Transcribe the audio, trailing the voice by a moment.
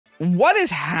What is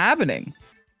happening?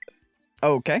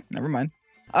 Okay, never mind.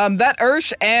 That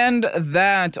Ursh and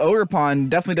that Ogerpon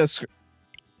definitely does...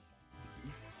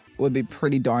 would be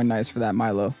pretty darn nice for that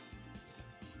Milo.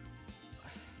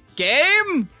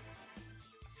 Game?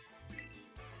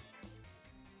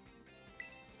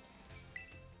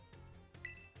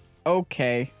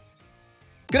 Okay.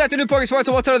 Good afternoon, Pokesports,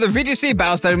 and welcome to the VGC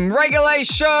Battle Stadium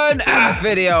Regulation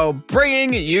video,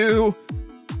 bringing you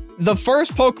the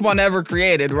first Pokemon ever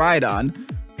created, Rhydon.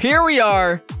 Here we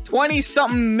are,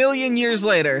 20-something million years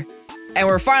later, and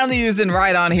we're finally using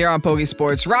Rhydon here on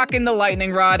Pokesports, rocking the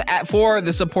Lightning Rod for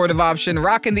the supportive option,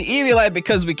 rocking the Eviolite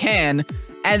because we can,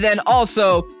 and then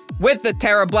also, with the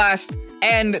Terra Blast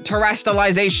and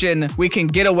Terastallization, we can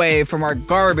get away from our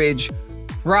garbage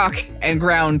rock and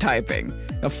ground typing.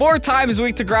 Now, 4 times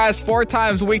weak to grass, 4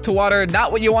 times weak to water,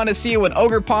 not what you want to see when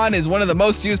Ogerpon is one of the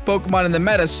most used Pokemon in the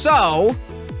meta. So,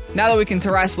 now that we can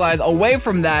Terastallize away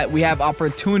from that, we have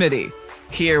opportunity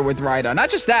here with Rhydon. Not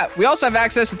just that, we also have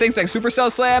access to things like Supercell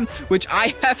Slam, which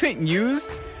I haven't used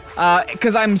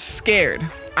because I'm scared.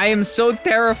 I am so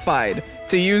terrified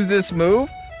to use this move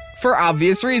for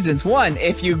obvious reasons. 1,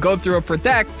 if you go through a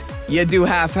Protect, you do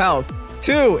half health.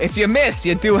 2, if you miss,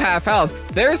 you do half health.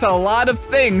 There's a lot of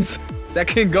things that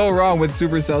can go wrong with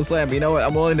Supercell Slam. You know what?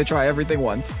 I'm willing to try everything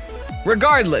once.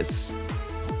 Regardless,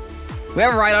 we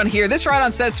have a Rhydon here. This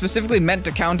Rhydon set specifically meant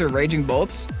to counter Raging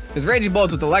Bolts. Because Raging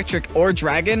Bolts with Electric or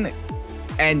Dragon,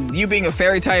 and you being a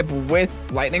Fairy type with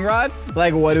Lightning Rod,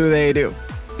 like, what do?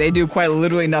 They do quite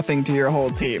literally nothing to your whole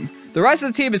team. The rest of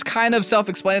the team is kind of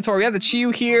self-explanatory. We have the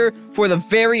Chiyu here for the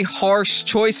very harsh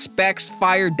choice specs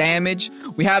fire damage.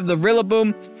 We have the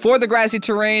Rillaboom for the grassy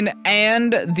terrain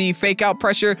and the fake out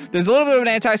pressure. There's a little bit of an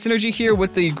anti-synergy here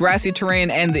with the grassy terrain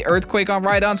and the earthquake on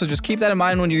Rhydon, so just keep that in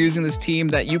mind when you're using this team,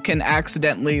 that you can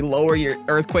accidentally lower your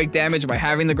earthquake damage by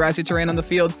having the grassy terrain on the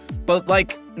field. But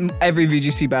like every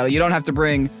VGC battle, you don't have to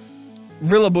bring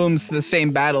Rillabooms to the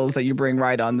same battles that you bring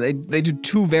Rhydon. They do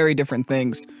 2 very different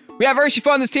things. We have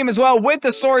Urshifu on this team as well with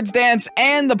the Swords Dance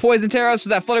and the Poison Terra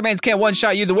so that Fluttermanes can't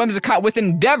one-shot you. The Whimsicott with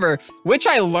Endeavor, which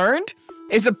I learned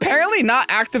is apparently not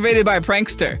activated by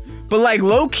Prankster. But like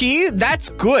low-key, that's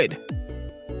good.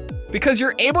 Because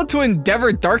you're able to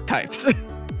Endeavor Dark types.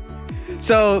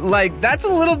 So like that's a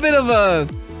little bit of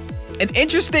an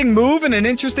interesting move and an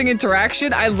interesting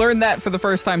interaction. I learned that for the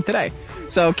first time today.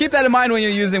 So keep that in mind when you're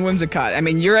using Whimsicott. I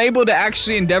mean, you're able to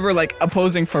actually Endeavor like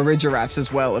opposing Farigirafs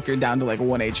as well if you're down to like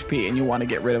 1 HP and you want to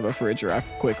get rid of a Farigiraf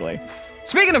quickly.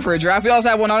 Speaking of Farigiraf, we also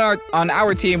have one on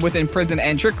our team with Imprison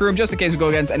and Trick Room, just in case we go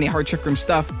against any hard Trick Room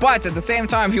stuff. But at the same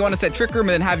time, if you want to set Trick Room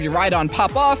and then have your Rhydon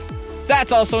pop off,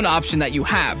 that's also an option that you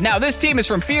have. Now, this team is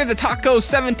from Fear the Taco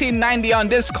 1790 on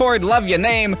Discord. Love your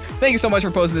name. Thank you so much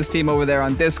for posting this team over there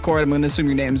on Discord. I'm going to assume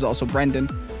your name is also Brendan.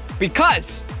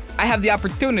 Because I have the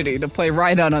opportunity to play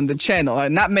Rhydon on the channel,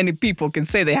 and not many people can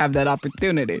say they have that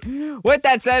opportunity. With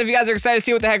that said, if you guys are excited to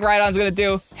see what the heck Rhydon's gonna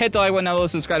do, hit the like button down below,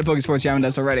 subscribe to Pokesports if you haven't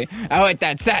done so already. And with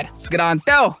that said, let's get on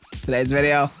to today's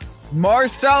video.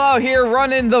 Marcelo here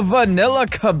running the Vanilla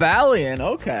Cobalion.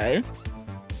 Okay.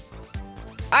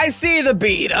 I see the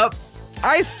beat up.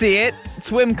 I see it.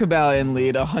 Swim Cobalion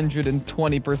lead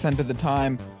 120% of the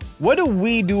time. What do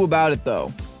we do about it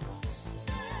though?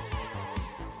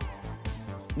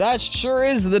 That sure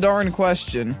is the darn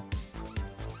question.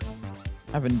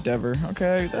 I have Endeavor.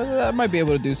 Okay, that might be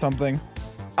able to do something.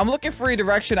 I'm looking for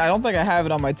redirection. I don't think I have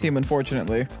it on my team,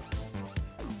 unfortunately.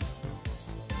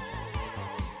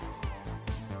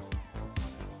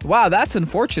 Wow, that's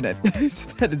unfortunate.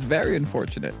 That is very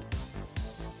unfortunate.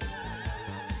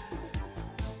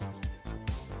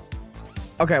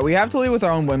 Okay, we have to lead with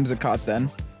our own Whimsicott then.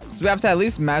 So we have to at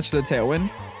least match the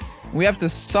Tailwind. We have to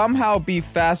somehow be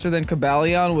faster than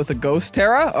Cobalion with a Ghost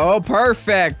Terra. Oh,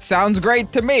 perfect. Sounds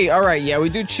great to me. All right, yeah, we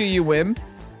do Chiyu Whim.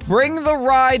 Bring the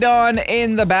Rhydon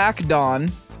in the back,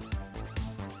 Dawn.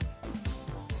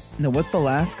 Now, what's the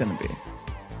last gonna be?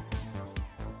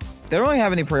 They don't really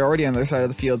have any priority on their side of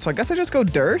the field, so I guess I just go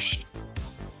Dersh.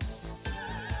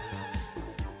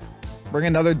 Bring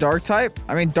another Dark type.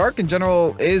 I mean, Dark in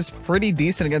general is pretty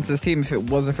decent against this team if it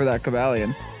wasn't for that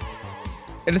Cobalion.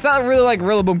 And it's not really like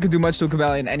Rillaboom could do much to a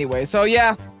Cobalion anyway. So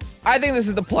yeah, I think this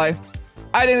is the play.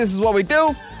 I think this is what we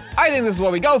do. I think this is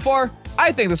what we go for.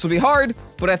 I think this will be hard,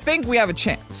 but I think we have a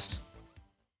chance.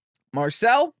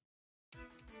 Marcel,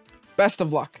 best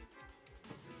of luck.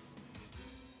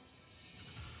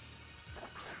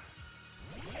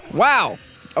 Wow.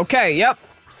 Okay, yep.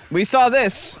 We saw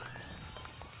this.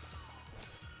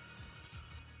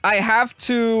 I have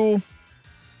to...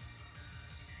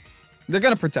 They're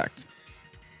gonna protect.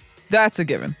 That's a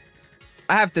given.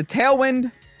 I have to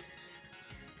Tailwind.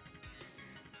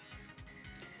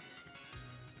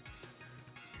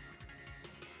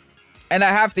 And I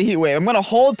have to Heat Wave. I'm going to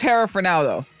hold Terra for now,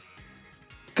 though.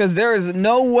 Because there is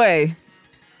no way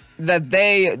that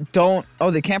they don't...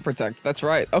 Oh, they can't protect. That's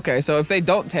right. Okay, so if they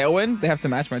don't Tailwind, they have to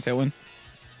match my Tailwind.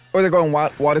 Or they're going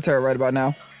Water Terra right about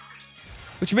now.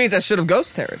 Which means I should have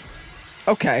Ghost Terra'd.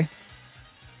 Okay.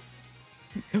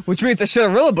 Which means I should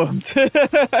have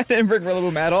Rillaboomed. I didn't bring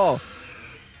Rillaboom at all.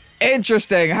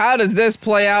 Interesting. How does this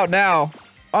play out now?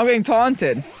 I'm getting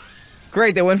taunted.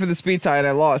 Great, they went for the speed tie and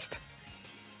I lost.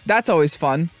 That's always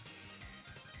fun.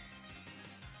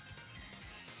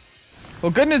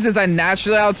 Well, good news is I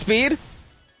naturally outspeed.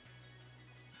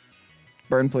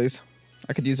 Burn, please.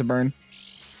 I could use a burn.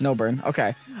 No burn.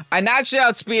 Okay. I naturally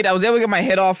outspeed. I was able to get my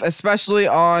hit off, especially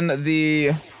on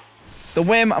the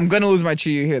whim. I'm going to lose my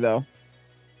Chi-Yu here, though.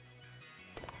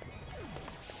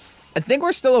 I think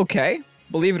we're still okay,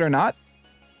 believe it or not.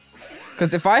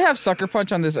 Because if I have Sucker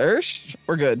Punch on this Ursh,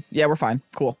 we're good. Yeah, we're fine.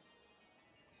 Cool.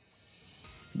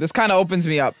 This kind of opens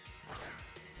me up.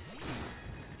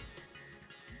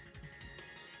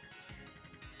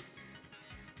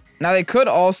 Now, they could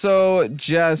also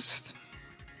just...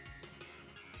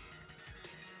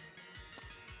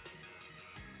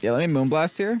 Yeah, let me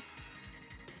Moonblast here.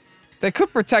 They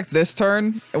could protect this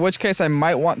turn, in which case I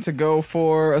might want to go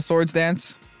for a Swords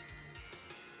Dance.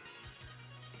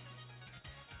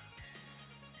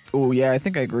 Oh, yeah, I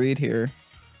think I agreed here.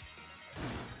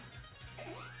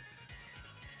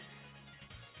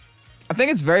 I think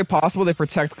it's very possible they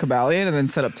protect Cobalion and then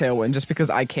set up Tailwind just because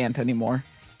I can't anymore.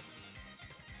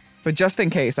 But just in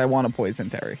case, I want a Poison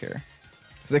Terra here.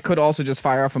 So they could also just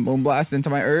fire off a Moonblast into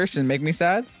my Ursh and make me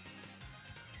sad.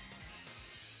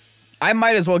 I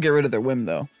might as well get rid of their Whim,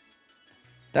 though.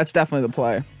 That's definitely the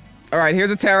play. Alright,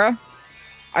 here's a Terra.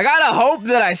 I gotta hope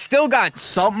that I still got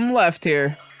something left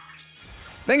here.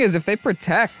 Thing is, if they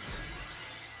protect,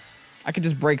 I could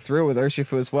just break through with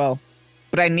Urshifu as well.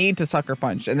 But I need to Sucker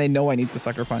Punch, and they know I need to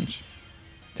Sucker Punch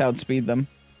to outspeed them.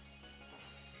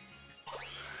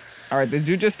 Alright, they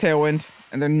do just Tailwind,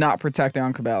 and they're not protecting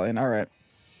on Cobalion. Alright.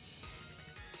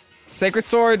 Sacred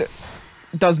Sword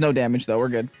does no damage, though. We're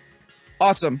good.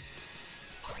 Awesome.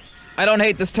 I don't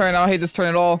hate this turn. I don't hate this turn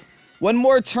at all. One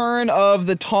more turn of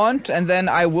the Taunt, and then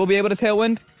I will be able to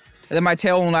Tailwind. And then my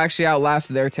Tailwind will actually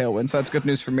outlast their Tailwind, so that's good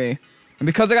news for me. And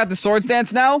because I got the Swords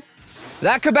Dance now,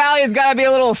 that Cobalion's gotta be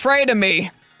a little afraid of me.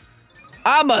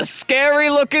 I'm a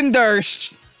scary-looking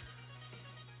Durst.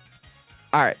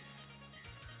 Alright.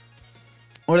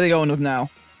 What are they going with now?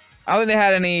 I don't think they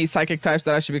had any Psychic types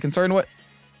that I should be concerned with.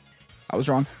 I was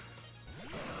wrong.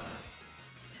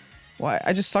 Why?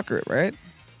 I just Sucker it, right?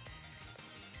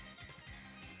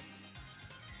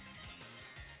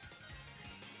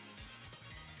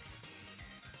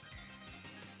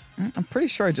 I'm pretty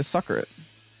sure I just Sucker it.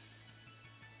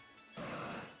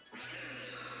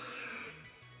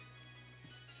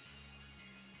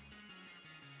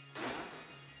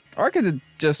 Or I could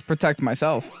just protect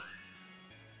myself.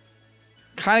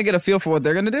 Kind of get a feel for what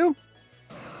they're gonna do.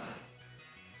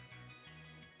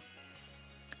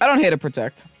 I don't hate a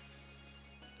protect.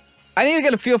 I need to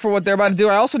get a feel for what they're about to do.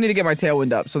 I also need to get my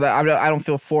Tailwind up so that I don't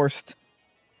feel forced.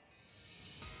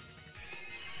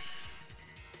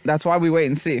 That's why we wait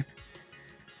and see.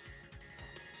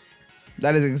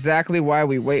 That is exactly why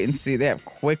we wait and see. They have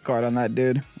Quick Guard on that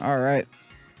dude. Alright.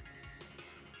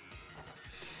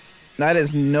 That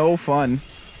is no fun.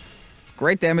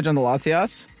 Great damage on the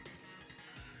Latias.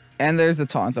 And there's the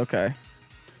Taunt. Okay.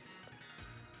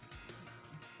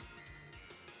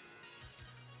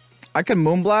 I can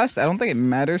Moonblast. I don't think it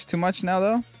matters too much now,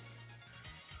 though.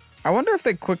 I wonder if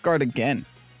they Quick Guard again.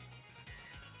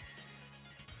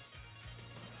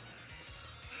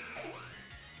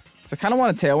 So I kind of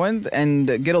want a Tailwind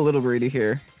and get a little greedy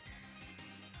here.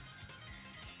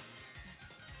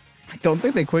 I don't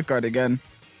think they Quick Guard again.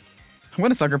 I'm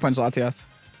going to Sucker Punch Latias.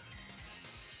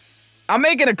 I'm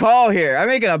making a call here. I'm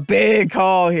making a big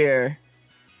call here.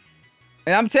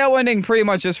 And I'm Tailwinding pretty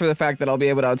much just for the fact that I'll be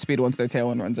able to outspeed once their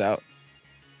Tailwind runs out.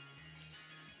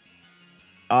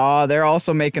 Oh, they're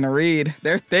also making a read.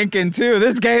 They're thinking too.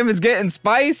 This game is getting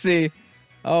spicy.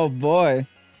 Oh boy.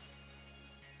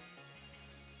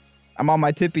 I'm on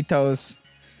my tippy toes.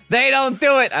 They don't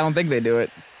do it. I don't think they do it.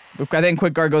 I think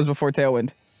Quick Guard goes before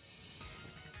Tailwind.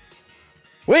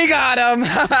 We got him.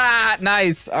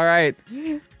 Nice. All right.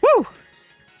 Woo.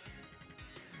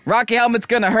 Rocky Helmet's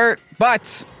gonna hurt,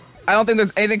 but I don't think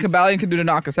there's anything Cobalion can do to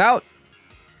knock us out.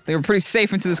 They were pretty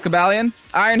safe into this Cobalion.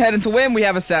 Iron Head into Whim. We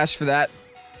have a Sash for that.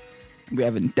 We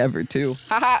have Endeavor too.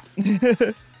 Haha.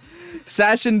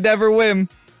 Sash, Endeavor, Whim.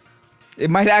 It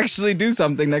might actually do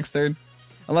something next turn.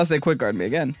 Unless they Quick Guard me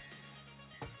again.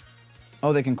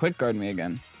 Oh, they can Quick Guard me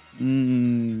again.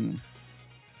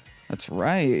 That's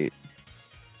right.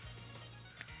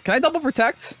 Can I double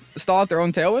protect? Stall out their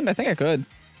own Tailwind? I think I could.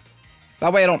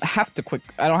 That way I don't have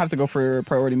to go for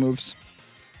priority moves.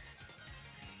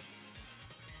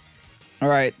 All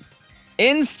right.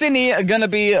 Incini gonna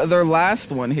be their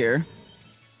last one here.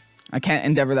 I can't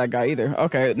Endeavor that guy either.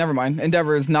 Okay, never mind.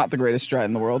 Endeavor is not the greatest strat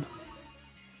in the world.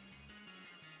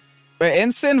 But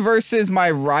Incin versus my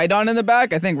Rhydon in the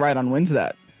back, I think Rhydon wins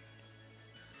that.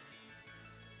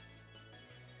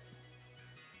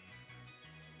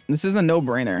 This is a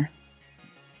no-brainer.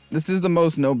 This is the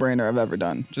most no-brainer I've ever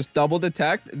done. Just double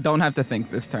detect, don't have to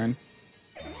think this turn.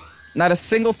 Not a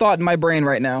single thought in my brain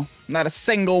right now. Not a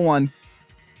single one.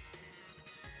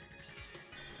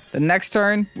 The next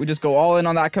turn, we just go all in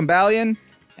on that Cambalion,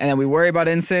 and then we worry about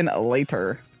Incin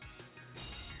later.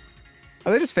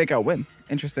 Oh, they just fake out win.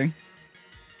 Interesting.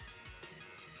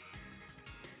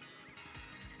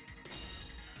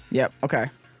 Yep, okay.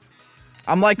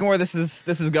 I'm liking where this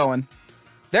is going.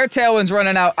 Their Tailwind's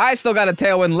running out. I still got a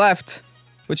Tailwind left,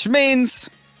 which means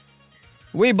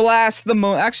we blast the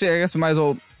moon. Actually, I guess we might as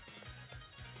well.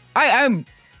 I'm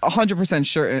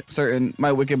 100% certain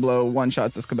my Wicked Blow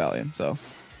one-shots this Cambalion, so.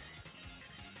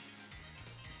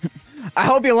 I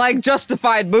hope you like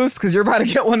Justified boost, because you're about to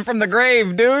get one from the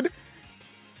grave, dude.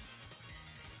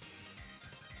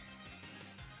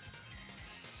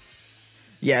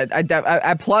 Yeah, at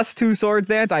 +2 Swords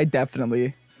Dance, I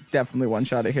definitely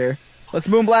one-shot it here. Let's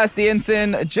Moonblast the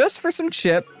Incin just for some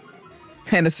chip.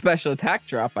 And a special attack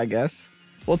drop, I guess.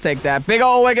 We'll take that. Big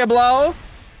ol' Wicked Blow.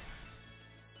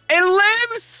 It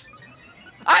lives!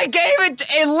 I gave it!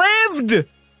 It lived!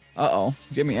 Uh-oh.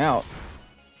 Get me out.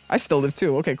 I still live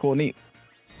too. Okay, cool. Neat.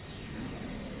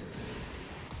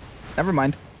 Never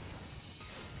mind.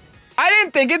 I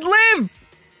didn't think it lived!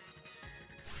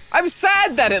 I'm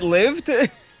sad that it lived.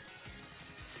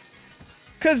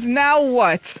 Cause now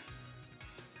what?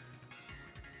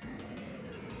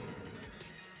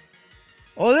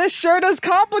 Well, this sure does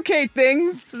complicate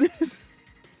things.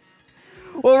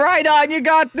 Well, Rhydon, you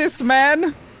got this,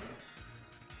 man.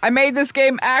 I made this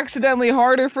game accidentally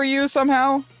harder for you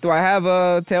somehow. Do I have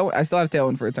a Tailwind? I still have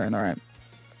Tailwind for a turn. All right.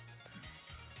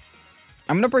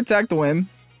 I'm gonna protect the win.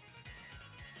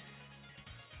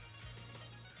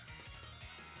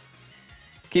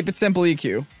 Keep it simple,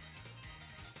 EQ.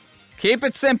 Keep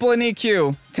it simple in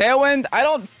EQ. Tailwind, I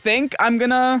don't think I'm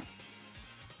gonna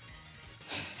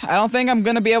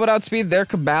be able to outspeed their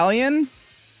Cambalion.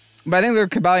 But I think their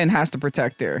Cambalion has to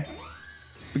protect there.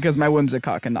 Because my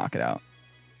Whimsicott can knock it out.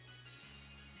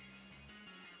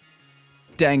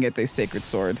 Dang it, they Sacred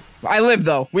Sword. I live,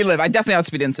 though. We live. I definitely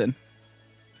outspeed Incin.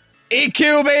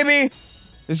 EQ, baby!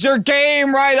 It's your game,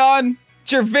 Rhydon.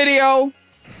 It's your video.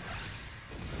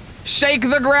 Shake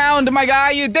the ground, my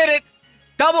guy. You did it.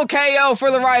 Double KO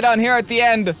for the Rhydon here at the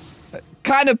end.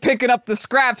 Kind of picking up the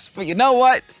scraps, but you know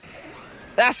what?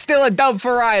 That's still a dub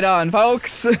for Rhydon,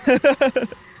 folks.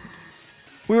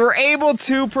 We were able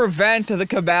to prevent the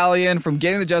Cambalion from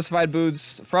getting the Justified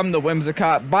boots from the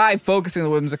Whimsicott by focusing the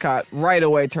Whimsicott right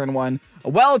away turn 1. A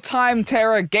well-timed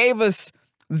Terra gave us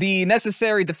the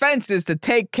necessary defenses to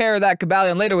take care of that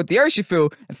Cambalion later with the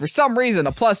Urshifu, and for some reason,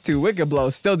 a +2 Wicked Blow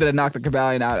still didn't knock the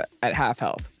Cambalion out at half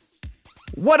health.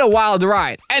 What a wild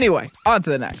ride. Anyway, on to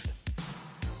the next.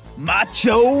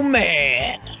 Macho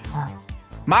Man.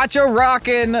 Macho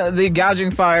rocking the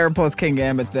Gouging Fire plus King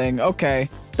Gambit thing. Okay.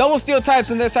 Double Steel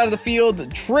types on their side of the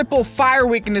field. Triple Fire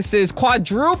weaknesses.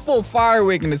 Quadruple Fire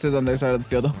weaknesses on their side of the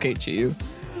field. Okay, Chiyu.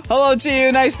 Hello,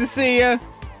 Chiyu. Nice to see you.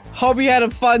 Hope you had a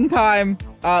fun time.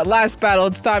 Last battle.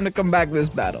 It's time to come back this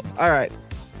battle. All right.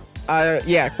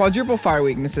 Yeah, quadruple fire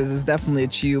weaknesses is definitely a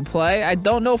Chiyu play. I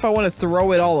don't know if I want to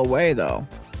throw it all away, though.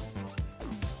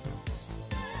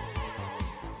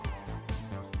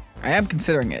 I am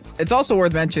considering it. It's also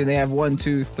worth mentioning they have 1,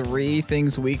 2, 3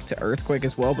 things weak to Earthquake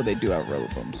as well, but they do have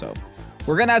Rillaboom, so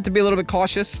we're gonna have to be a little bit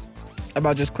cautious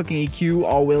about just clicking EQ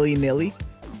all willy-nilly.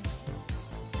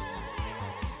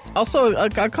 Also, a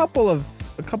couple of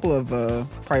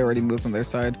priority moves on their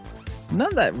side.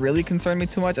 None that really concern me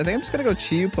too much. I think I'm just gonna go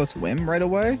Chiyu plus Whim right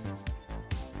away.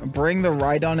 Bring the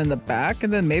Rhydon in the back,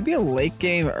 and then maybe a late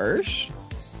game Ursh.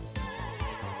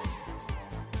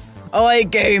 A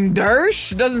late game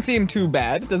Dersh doesn't seem too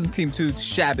bad. Doesn't seem too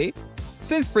shabby.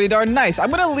 Seems pretty darn nice. I'm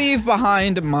gonna leave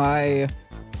behind my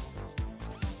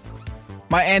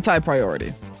anti-priority,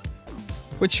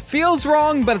 which feels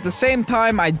wrong, but at the same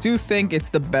time, I do think it's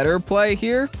the better play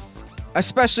here,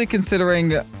 especially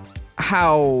considering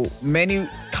how many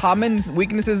common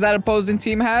weaknesses that opposing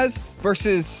team has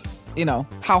versus, you know,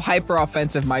 how hyper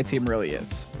offensive my team really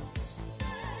is.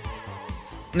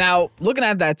 Now, looking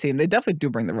at that team, they definitely do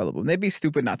bring the Rillaboom. They'd be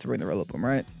stupid not to bring the Rillaboom,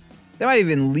 right? They might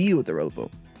even lead with the Rillaboom.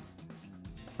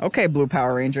 Okay, Blue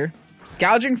Power Ranger.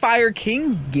 Gouging Fire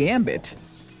King Gambit.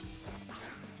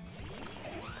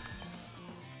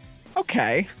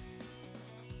 Okay.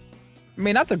 I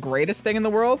mean, not the greatest thing in the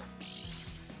world.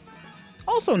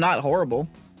 Also not horrible.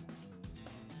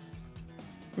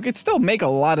 We could still make a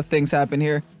lot of things happen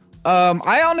here.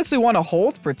 I honestly want to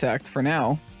hold Protect for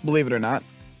now, believe it or not.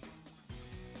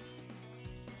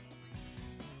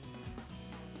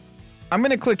 I'm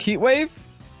gonna click Heat Wave.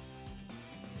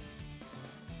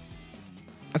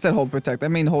 I said hold Protect, I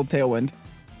mean hold Tailwind.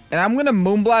 And I'm gonna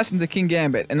Moonblast into King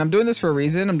Gambit. And I'm doing this for a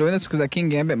reason. I'm doing this because that King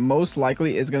Gambit most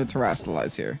likely is gonna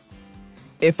Terrastallize here.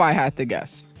 If I had to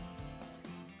guess.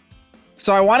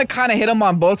 So I want to kind of hit him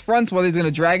on both fronts, whether he's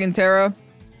gonna Dragon Terra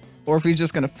or if he's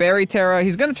just gonna Fairy Terra.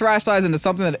 He's gonna Terrastallize into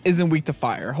something that isn't weak to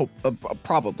fire,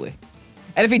 probably.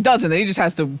 And if he doesn't, then he just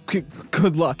has to,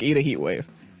 good luck, eat a Heat Wave.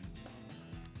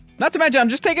 Not to mention, I'm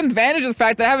just taking advantage of the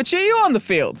fact that I have a Chi-Yu on the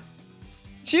field.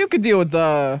 Chi-Yu could deal with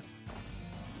the...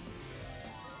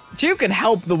 Chi-Yu can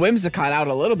help the Whimsicott out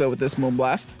a little bit with this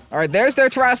Moonblast. Alright, there's their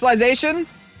Terrasalization.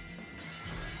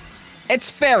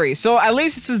 It's Fairy, so at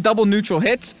least this is double neutral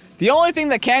hits. The only thing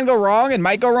that can go wrong and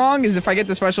might go wrong is if I get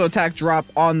the special attack drop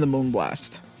on the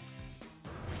Moonblast.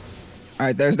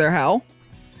 Alright, there's their Howl.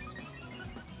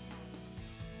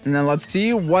 And then let's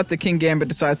see what the King Gambit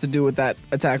decides to do with that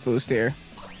attack boost here.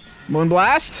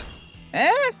 Moonblast?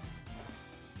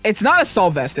 It's not a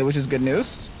Assault Vested, which is good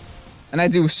news. And I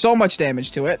do so much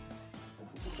damage to it.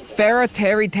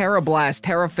 Terra Blast.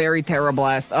 Terra Fairy Terra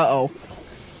Blast. Uh-oh.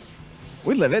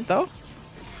 We live it, though.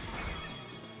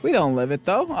 We don't live it,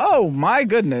 though. Oh, my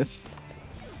goodness.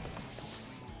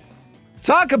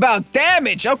 Talk about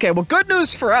damage. Okay, well, good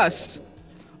news for us.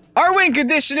 Our win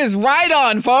condition is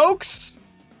Rhydon, folks.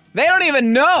 They don't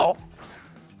even know.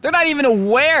 They're not even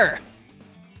aware.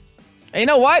 And you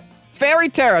know what? Fairy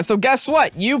Terra. So guess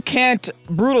what? You can't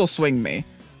Brutal Swing me.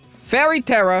 Fairy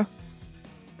Terra.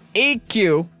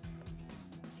 EQ.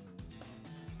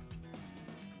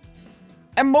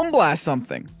 And Moonblast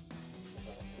something.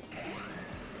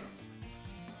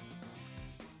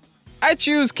 I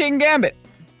choose King Gambit.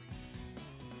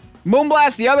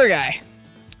 Moonblast the other guy.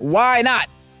 Why not?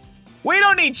 We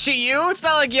don't need Chi-Yu. It's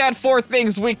not like you had 4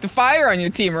 things weak to fire on your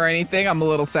team or anything. I'm a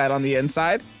little sad on the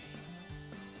inside.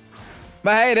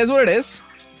 But hey, it is what it is.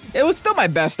 It was still my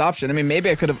best option. I mean,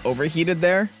 maybe I could have overheated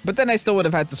there, but then I still would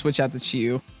have had to switch out the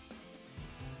Chi-Yu.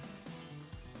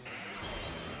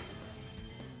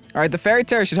 Alright, the Fairy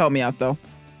Terra should help me out, though.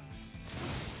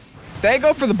 Did I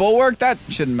go for the Bulwark? That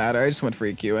shouldn't matter. I just went for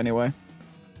EQ anyway.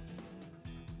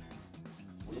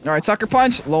 Alright, Sucker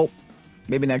Punch. Lol.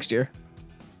 Maybe next year.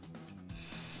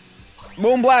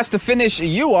 Moonblast to finish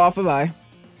you off. Bye-bye.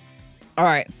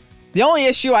 Alright. The only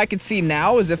issue I could see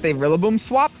now is if they Rillaboom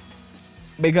swap.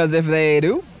 Because if they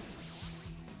do,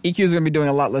 EQ is going to be doing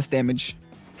a lot less damage.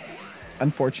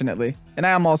 Unfortunately. And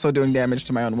I am also doing damage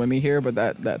to my own Wimmy here, but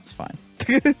that's fine.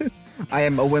 I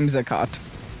am a Whimsicott.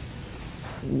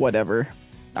 Whatever.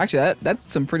 Actually,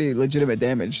 that's some pretty legitimate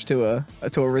damage to a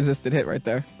resisted hit right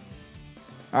there.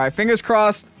 Alright, fingers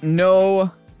crossed,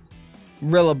 no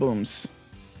Rillabooms.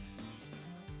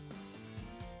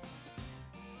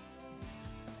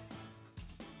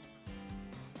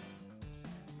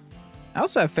 I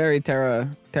also have Fairy Terra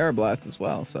Blast as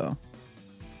well, so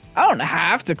I don't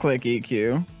have to click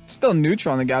EQ. Still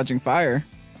neutral on the Gouging Fire.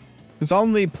 There's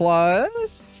only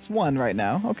 +1 right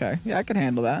now. Okay, yeah, I can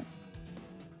handle that.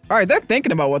 Alright, they're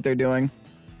thinking about what they're doing.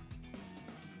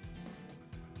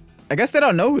 I guess they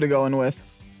don't know who to go in with.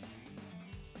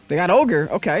 They got Ogre,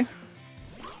 okay.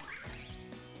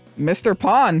 Mr.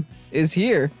 Pawn is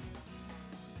here.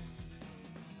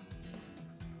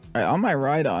 Alright, on my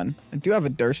Rhydon, I do have a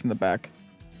Durst in the back.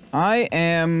 I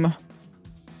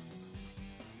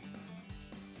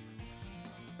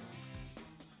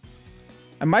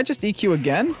might just EQ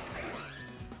again.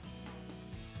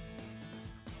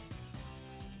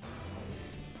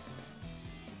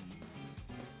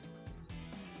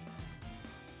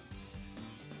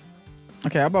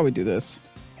 Okay, how about we do this?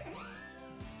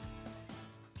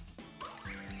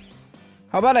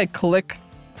 How about I click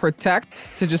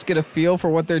Protect to just get a feel for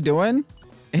what they're doing?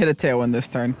 Hit a Tailwind this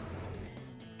turn.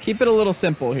 Keep it a little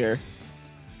simple here.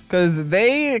 Because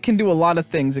they can do a lot of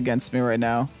things against me right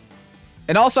now.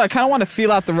 And also, I kind of want to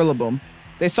feel out the Rillaboom.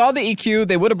 They saw the EQ.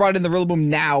 They would have brought in the Rillaboom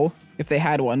now if they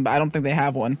had one, but I don't think they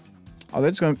have one. Oh,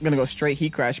 they're just going to go straight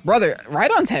Heat Crash. Brother,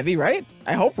 Rhydon's heavy, right?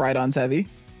 I hope Rhydon's heavy.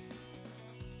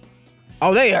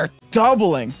 Oh, they are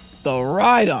doubling the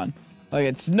Rhydon. Like,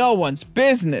 it's no one's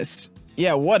business.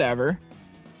 Yeah, whatever.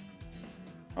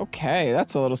 Okay,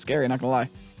 that's a little scary, not gonna lie.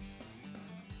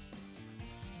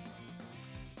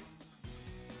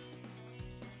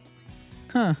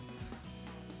 Huh.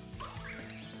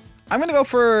 I'm gonna go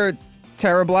for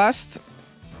Terra Blast.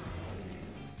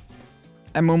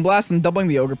 And Moonblast. I'm doubling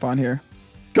the Ogerpon here.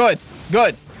 Good.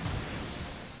 Good.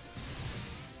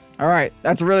 Alright,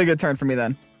 that's a really good turn for me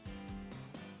then.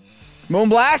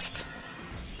 Moonblast.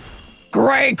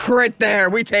 Great crit there.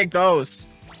 We take those.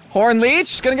 Horn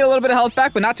Leech. Gonna get a little bit of health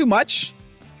back, but not too much.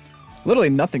 Literally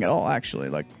nothing at all, actually.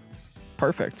 Like,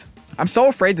 perfect. I'm so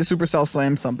afraid to Supercell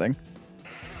Slam something.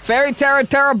 Fairy Terra,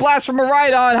 Terra Blast from a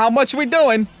Rhydon. How much are we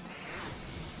doing?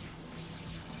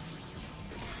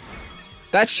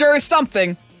 That sure is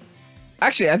something.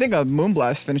 Actually, I think a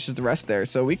Moonblast finishes the rest there,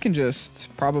 so we can just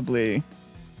probably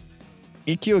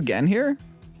EQ again here.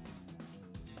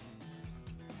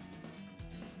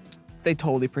 They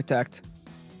totally protect.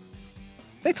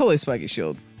 They totally Spiky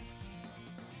Shield.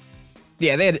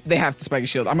 Yeah, they have to Spiky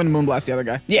Shield. I'm gonna Moonblast the other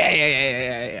guy.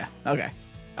 Yeah. Okay.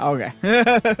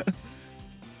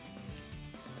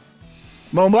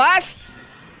 Moonblast!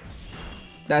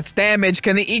 That's damage.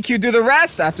 Can the EQ do the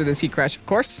rest? After this Heat Crash, of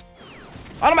course.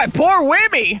 Oh, my poor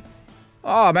Wimmy!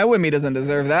 Oh, my Wimmy doesn't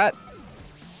deserve that.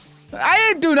 I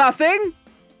didn't do nothing.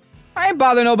 I ain't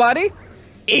bother nobody.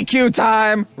 EQ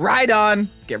time. Rhydon.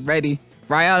 Get ready.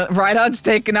 Rhydon's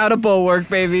taking out a Bulwark,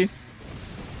 baby.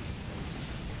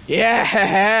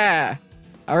 Yeah!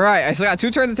 Alright, I still got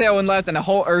 2 turns of Tailwind left and a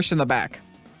whole Ursh in the back.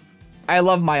 I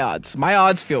love my odds. My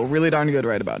odds feel really darn good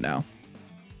right about now.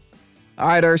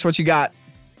 Alright, Ursh, what you got?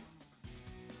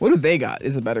 What do they got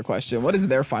is a better question. What is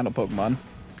their final Pokemon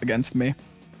against me?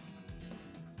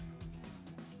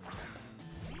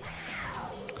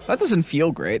 That doesn't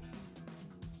feel great.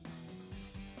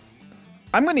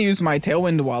 I'm going to use my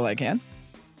Tailwind while I can.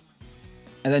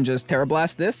 And then just Terra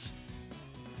Blast this.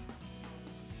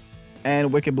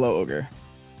 And Wicked Blow Ogre.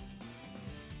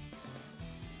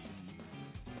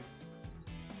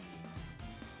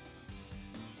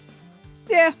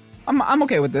 Yeah, I'm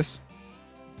okay with this.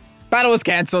 Battle was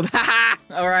canceled. Haha!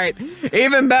 Alright.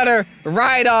 Even better.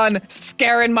 Rhydon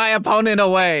scaring my opponent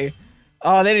away.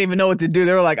 Oh, they didn't even know what to do.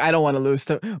 They were like, I don't want to lose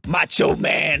to Macho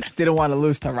Man. Didn't want to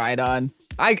lose to Rhydon.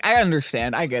 I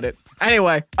understand. I get it.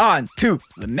 Anyway, on to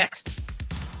the next.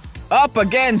 Up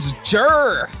against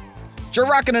Jur. Jur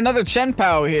rocking another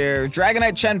Chenpao here.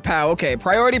 Dragonite Chenpao. Okay,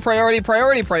 priority.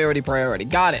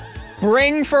 Got it.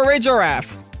 Bring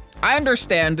Farigiraf. I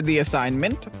understand the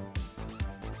assignment.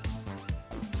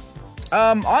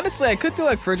 Honestly, I could do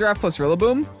like Farigiraf plus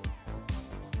Rillaboom.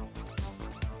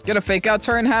 Get a fake out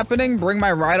turn happening. Bring my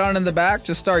Rhydon in the back.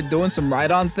 Just start doing some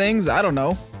Rhydon things. I don't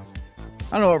know.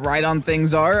 I don't know what Rhydon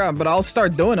things are, but I'll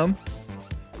start doing them.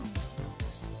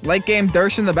 Late game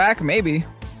Dursh in the back, maybe.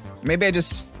 Maybe I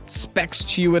just Specs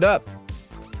chew it up.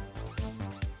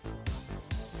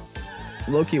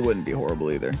 Loki wouldn't be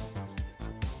horrible either.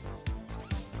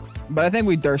 But I think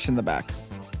we Dursh in the back.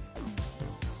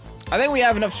 I think we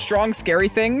have enough strong, scary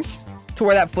things to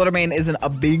where that Fluttermane isn't a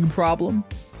big problem.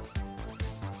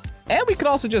 And we could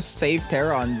also just save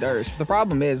Terra on Dursh. The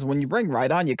problem is, when you bring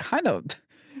Rhydon, you kind of...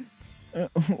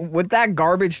 with that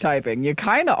garbage typing, you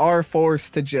kind of are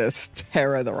forced to just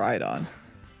Terra the Rhydon.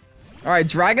 Alright,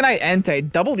 Dragonite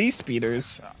Entei. Double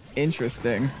E-Speeders.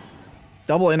 Interesting.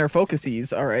 Double Inner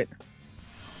Focuses. Alright.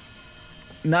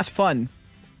 Not fun.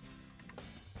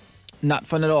 Not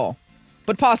fun at all.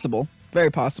 But possible.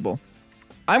 Very possible.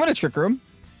 I'm going to Trick Room.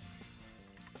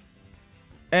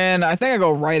 And I think I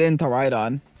go right into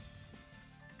Rhydon.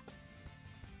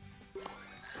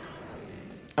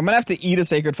 I'm going to have to eat a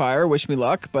Sacred Fire. Wish me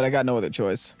luck. But I got no other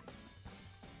choice.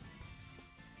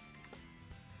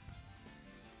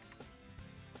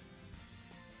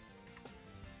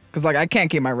 Because, like, I can't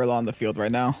keep my Rilla on the field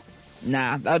right now.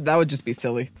 Nah, that would just be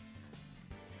silly.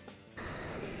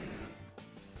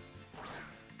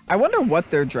 I wonder what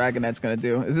their Dragonite's going to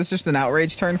do. Is this just an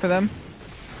Outrage turn for them?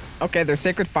 Okay, their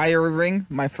Sacred Fire Ring,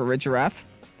 my Farigiraf.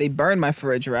 They burn my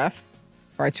Farigiraf.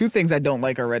 Alright, 2 things I don't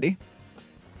like already.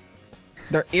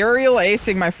 They're Aerial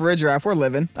Acing my Farigiraf. We're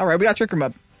living. Alright, we got Trick Room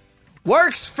up.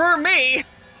 Works for me!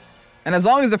 And as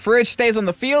long as the Farig stays on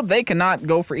the field, they cannot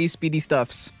go for E-Speedy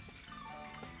stuffs.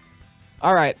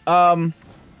 Alright, I'm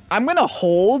gonna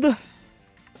hold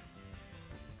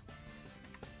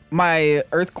my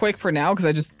Earthquake for now, because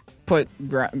I just put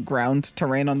ground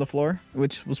terrain on the floor,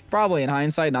 which was probably, in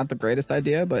hindsight, not the greatest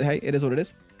idea, but hey, it is what it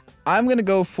is. I'm gonna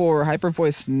go for Hyper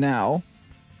Voice now.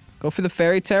 Go for the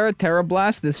Fairy Terra, Terra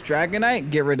Blast, this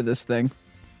Dragonite, get rid of this thing.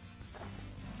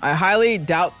 I highly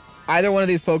doubt either one of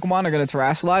these Pokemon are gonna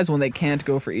Terrasilize when they can't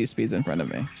go for E-Speeds in front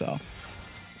of me, so...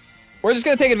 We're just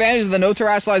going to take advantage of the no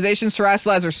terrestrializations,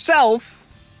 terrestrialize ourselves,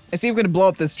 and see if we can blow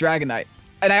up this Dragonite.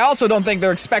 And I also don't think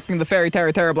they're expecting the Fairy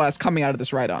Terra Blast coming out of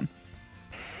this Rhydon.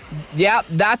 Yeah,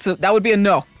 that would be a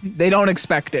no. They don't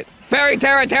expect it. Fairy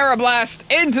Terra Blast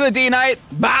into the D-Knight.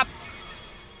 Bop.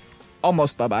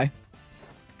 Almost bye-bye.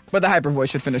 But the Hyper Voice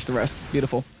should finish the rest.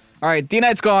 Beautiful. All right,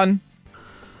 D-Knight's gone.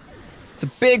 It's a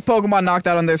big Pokemon knocked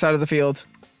out on their side of the field.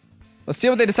 Let's see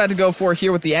what they decide to go for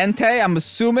here with the Entei. I'm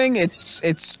assuming it's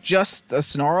just a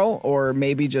Snarl or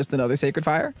maybe just another Sacred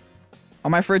Fire on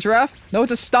my Frigiraf. No,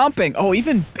 it's a Stomping. Oh,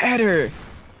 even better.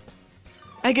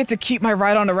 I get to keep my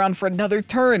Rhydon around for another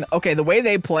turn. Okay, the way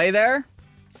they play there,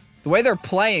 the way they're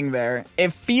playing there,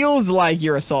 it feels like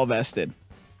you're Assault Vested.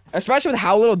 Especially with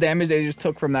how little damage they just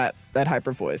took from that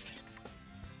Hyper Voice.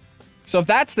 So if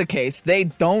that's the case, they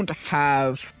don't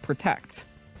have Protect.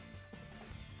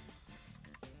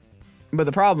 But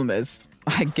the problem is,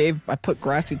 I put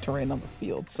Grassy Terrain on the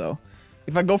field, so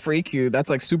if I go for EQ, that's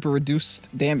like super reduced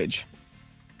damage.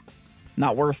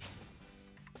 Not worth.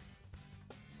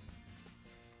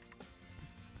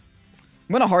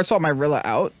 I'm gonna hard swap my Rilla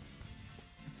out.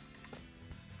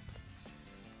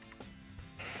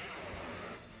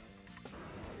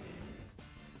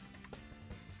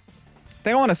 I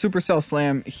think I want a Supercell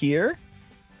Slam here.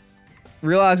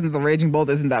 Realizing that the Raging Bolt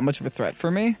isn't that much of a threat for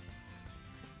me.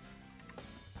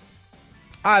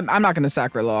 I'm not gonna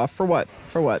sack Rilla off. For what?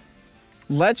 For what?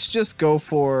 Let's just go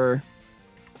for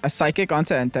a Psychic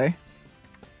onto Entei.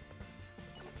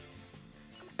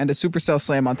 And a Supercell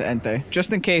Slam onto Entei.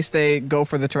 Just in case they go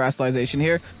for the Terrestrialization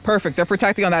here. Perfect. They're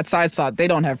protecting on that side slot. They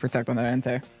don't have Protect on that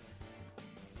Entei.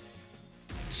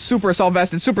 Super Assault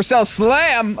Vested. Supercell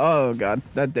Slam! Oh, God.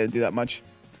 That didn't do that much.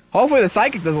 Hopefully the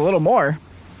Psychic does a little more.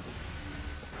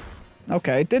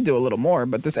 Okay, it did do a little more,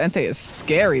 but this Entei is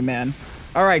scary, man.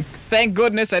 Alright, thank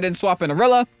goodness I didn't swap in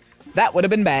Rilla. That would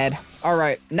have been bad.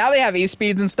 Alright, now they have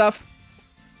E-Speeds and stuff.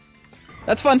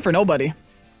 That's fun for nobody.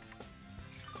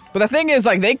 But the thing is,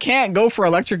 like, they can't go for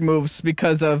electric moves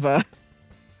because of,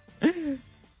 because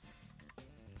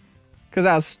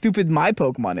how stupid my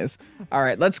Pokemon is.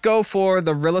 Alright, let's go for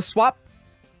the Rilla swap.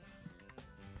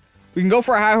 We can go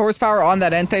for a high horsepower on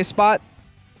that Entei spot.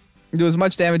 Do as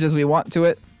much damage as we want to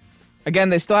it. Again,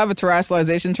 they still have a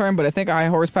Terrestrialization turn, but I think a high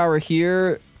horsepower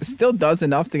here still does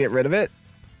enough to get rid of it.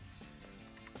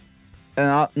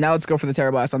 And now let's go for the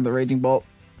Terra Blast on the Raging Bolt.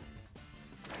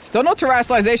 Still no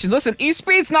Terrestrializations. Listen,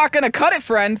 E-Speed's not gonna cut it,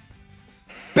 friend.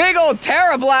 Big old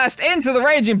Terra Blast into the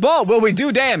Raging Bolt. Will we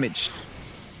do damage?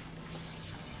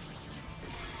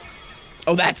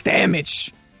 Oh, that's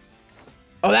damage.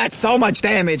 Oh, that's so much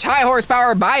damage. High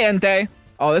horsepower by Entei.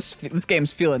 Oh, this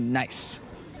game's feeling nice.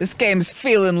 This game's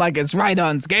feeling like it's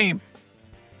Rhydon's game.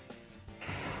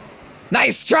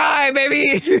 Nice try,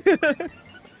 baby.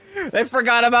 They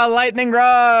forgot about Lightning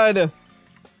Rod.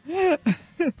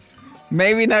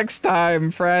 Maybe next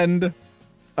time, friend.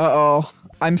 Uh-oh.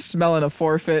 I'm smelling a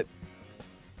forfeit.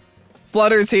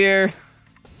 Flutter's here.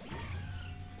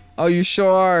 Oh, you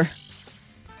sure are.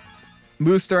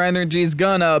 Booster Energy's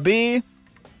gonna be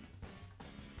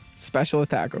special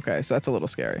attack. Okay, so that's a little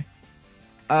scary.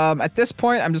 At this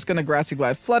point, I'm just gonna Grassy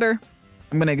Glide Flutter.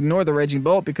 I'm gonna ignore the Raging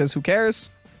Bolt because who cares?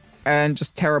 And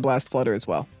just Terra Blast Flutter as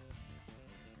well.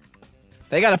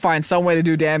 They gotta find some way to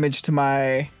do damage to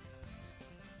my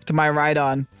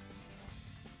Rhydon.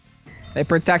 They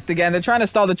Protect again. They're trying to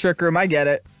stall the Trick Room. I get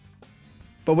it.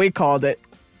 But we called it.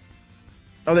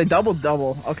 Oh, they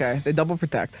double. Okay, they double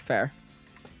Protect. Fair.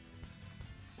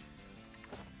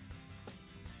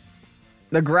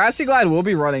 The Grassy Glide will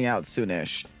be running out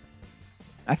soonish.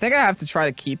 I think I have to try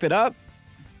to keep it up.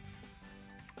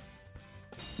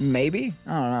 Maybe?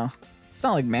 I don't know. It's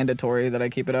not like mandatory that I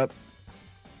keep it up.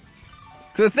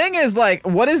 Cause the thing is, like,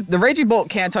 the Raging Bolt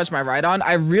can't touch my Rhydon.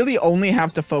 I really only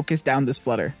have to focus down this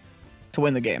Flutter to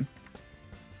win the game.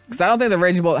 Because I don't think the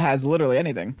Raging Bolt has literally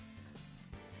anything.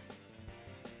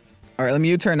 Alright, let me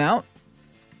U-turn out.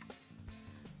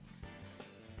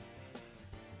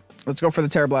 Let's go for the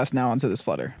Terra Blast now onto this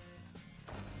Flutter.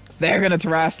 They're gonna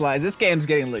Terrestrialize. This game's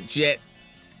getting legit.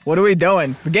 What are we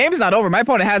doing? The game's not over. My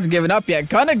opponent hasn't given up yet.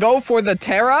 Gonna go for the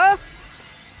Terra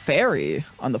Fairy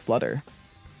on the Flutter.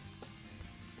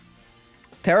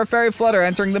 Terra Fairy Flutter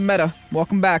entering the meta.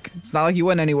 Welcome back. It's not like you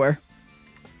went anywhere.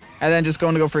 And then just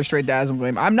going to go for a straight Dazzling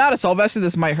Gleam. I'm not Assault Vested.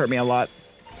 This might hurt me a lot.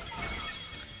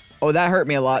 Oh, that hurt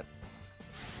me a lot.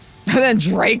 And then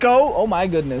Draco. Oh my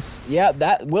goodness. Yeah,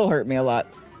 that will hurt me a lot.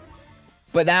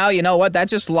 But now, you know what? That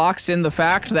just locks in the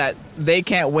fact that they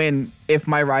can't win if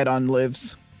my Rhydon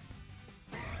lives.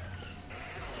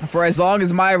 For as long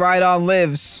as my Rhydon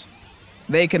lives,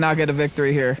 they cannot get a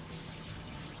victory here.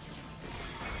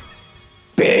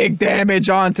 big damage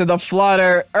onto the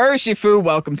Flutter. Urshifu,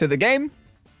 welcome to the game.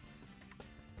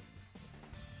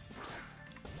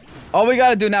 All we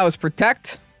gotta do now is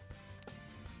protect.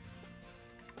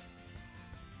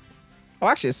 Oh,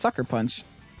 actually, a Sucker Punch.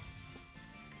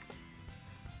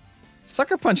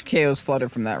 Sucker Punch KOs Flutter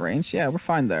from that range. Yeah, we're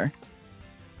fine there.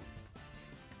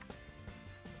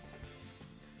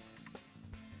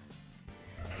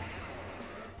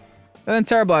 And then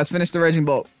Terra Blast, finish the Raging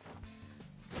Bolt.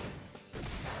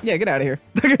 Yeah, get out of here.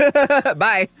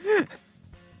 Bye.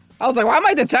 I was like, why am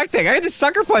I detecting? I can just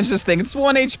Sucker Punch this thing. It's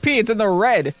 1 HP. It's in the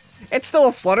red. It's still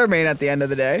a Flutter Mane at the end of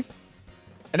the day.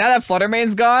 And now that Flutter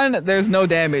Mane's gone, there's no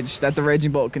damage that the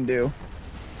Raging Bolt can do.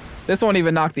 This won't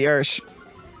even knock the Ursh.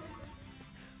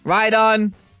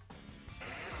 Rhydon,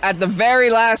 at the very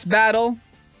last battle,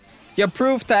 you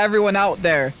proved to everyone out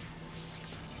there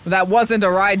that wasn't a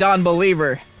Rhydon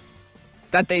believer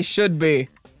that they should be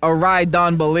a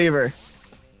Rhydon believer.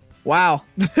 Wow.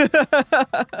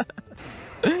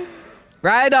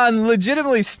 Rhydon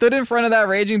legitimately stood in front of that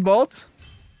Raging Bolt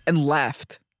and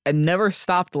laughed and never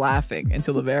stopped laughing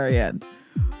until the very end.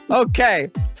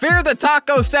 Okay, Fear the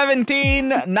Taco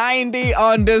 1790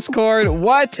 on Discord.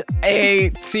 What a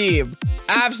team.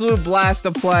 Absolute blast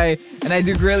to play. And I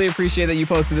do greatly appreciate that you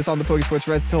posted this on the Pokesports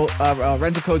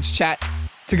rental coach chat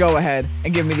to go ahead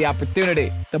and give me the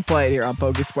opportunity to play it here on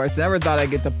Pokesports. Never thought I'd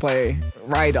get to play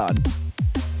Rhydon,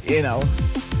 you know,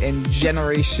 in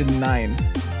Generation 9.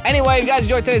 Anyway, if you guys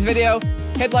enjoyed today's video,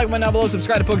 hit like button down below,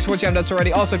 subscribe to Pokesports if you haven't done so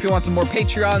already. Also, if you want some more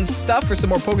Patreon stuff or some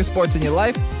more Pokesports in your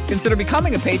life, consider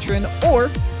becoming a patron or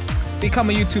become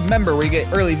a YouTube member where you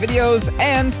get early videos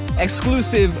and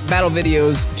exclusive battle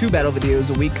videos, 2 battle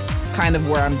videos a week, kind of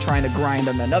where I'm trying to grind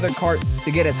on another cart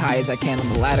to get as high as I can on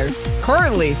the ladder.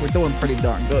 Currently, we're doing pretty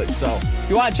darn good, so if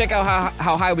you want to check out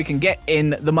how high we can get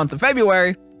in the month of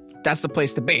February, that's the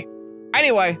place to be.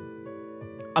 Anyway,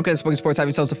 I'm Ken Sugimori. Have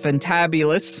yourselves a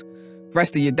fantabulous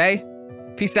rest of your day.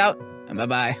 Peace out, and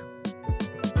bye-bye.